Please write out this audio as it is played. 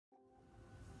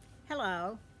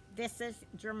Hello, this is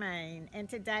Germaine, and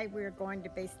today we're going to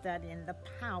be studying the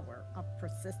power of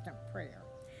persistent prayer.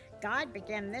 God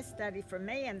began this study for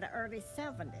me in the early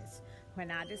 70s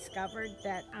when I discovered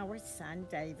that our son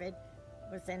David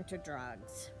was into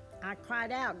drugs. I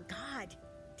cried out, "God,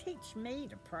 teach me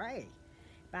to pray."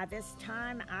 By this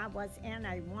time, I was in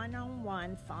a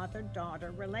one-on-one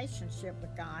father-daughter relationship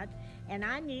with God, and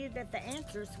I knew that the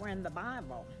answers were in the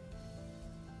Bible.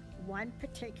 One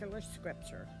particular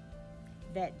scripture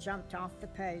that jumped off the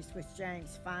page was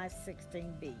James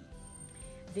 5:16b.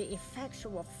 The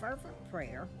effectual fervent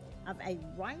prayer of a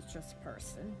righteous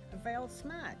person avails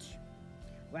much.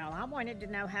 Well, I wanted to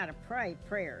know how to pray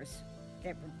prayers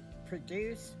that would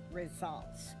produce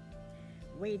results.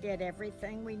 We did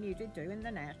everything we knew to do in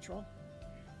the natural,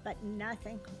 but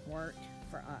nothing worked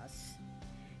for us.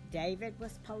 David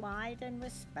was polite and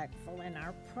respectful in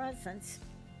our presence,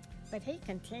 but he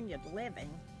continued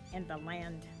living in the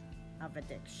land of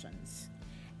addictions.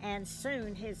 And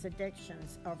soon his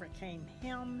addictions overcame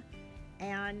him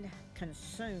and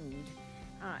consumed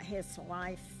his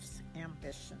life's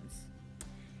ambitions.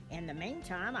 In the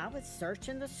meantime, I was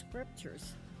searching the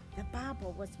scriptures. The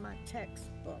Bible was my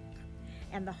textbook,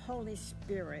 and the Holy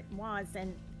Spirit was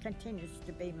and continues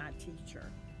to be my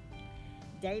teacher.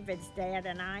 David's dad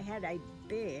and I had a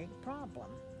big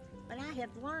problem, but I had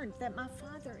learned that my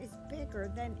Father is bigger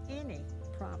than any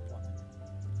problem.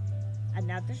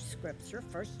 Another scripture,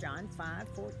 1 John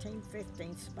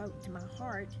 5:14-15, spoke to my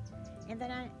heart, and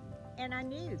I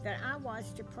knew that I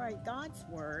was to pray God's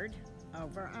word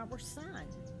over our son.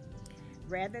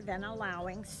 Rather than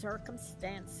allowing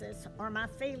circumstances or my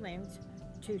feelings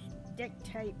to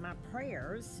dictate my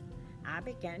prayers, I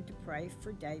began to pray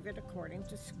for David according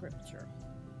to scripture.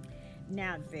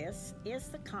 Now this is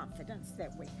the confidence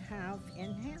that we have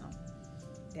in him,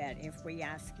 that if we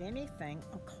ask anything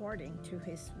according to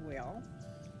his will,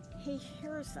 he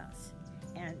hears us.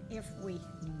 And if we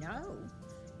know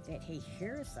that he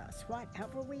hears us,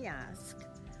 whatever we ask,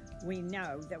 we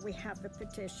know that we have the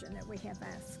petition that we have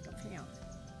asked of him.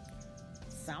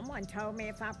 Someone told me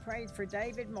if I prayed for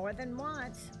David more than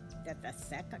once, that the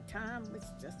second time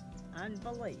was just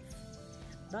unbelief.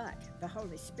 But the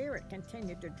Holy Spirit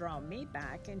continued to draw me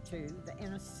back into the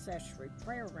intercessory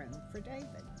prayer room for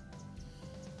David.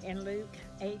 In Luke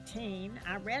 18,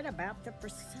 I read about the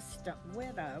persistent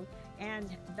widow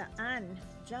and the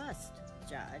unjust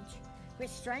judge, which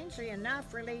strangely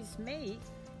enough relieves me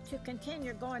to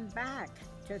continue going back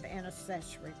to the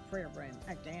intercessory prayer room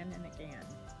again and again.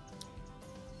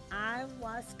 I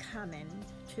was coming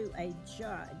to a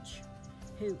judge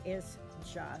who is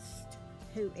just,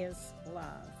 who is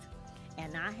love,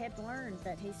 and I had learned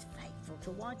that he's faithful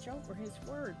to watch over his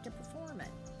word to perform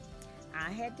it. I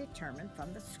had determined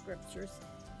from the scriptures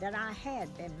that I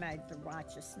had been made the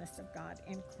righteousness of God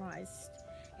in Christ,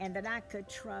 and that I could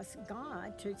trust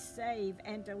God to save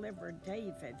and deliver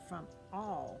David from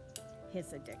all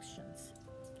his addictions.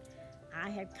 I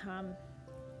had come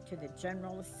to the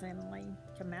General Assembly,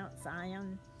 to Mount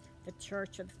Zion, the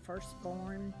Church of the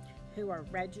Firstborn, who are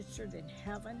registered in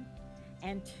heaven,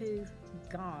 and to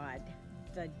God,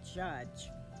 the Judge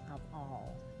of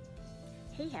all.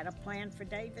 He had a plan for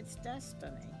David's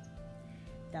destiny.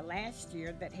 The last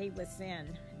year that he was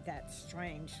in that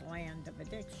strange land of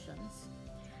addictions,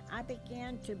 I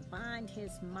began to bind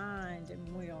his mind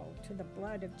and will to the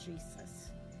blood of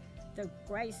Jesus, the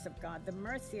grace of God, the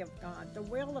mercy of God, the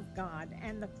will of God,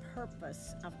 and the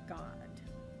purpose of God.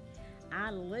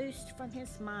 I loosed from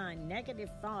his mind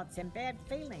negative thoughts and bad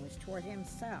feelings toward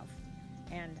himself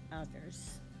and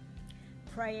others.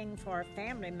 Praying for a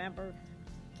family member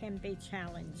can be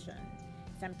challenging.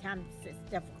 Sometimes it's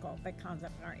difficult because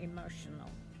of our emotional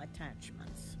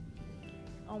attachments.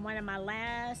 On one of my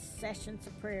last sessions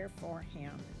of prayer for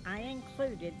him, I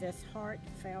included this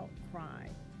heartfelt cry: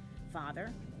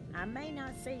 "Father, I may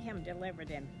not see him delivered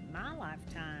in my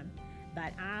lifetime,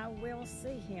 but I will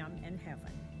see him in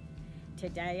heaven."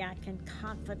 Today I can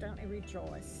confidently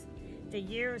rejoice. The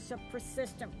years of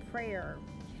persistent prayer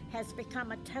has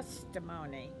become a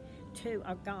testimony to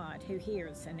a God who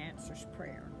hears and answers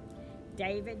prayer.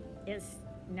 David is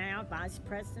now Vice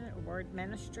President of Word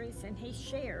Ministries, and he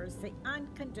shares the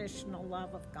unconditional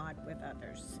love of God with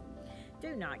others.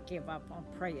 Do not give up on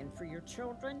praying for your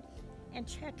children, and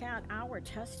check out our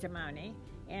testimony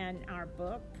in our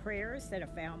book, Prayers That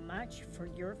Avail Much for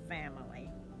Your Family.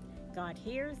 God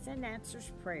hears and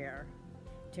answers prayer.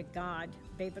 To God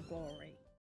be the glory.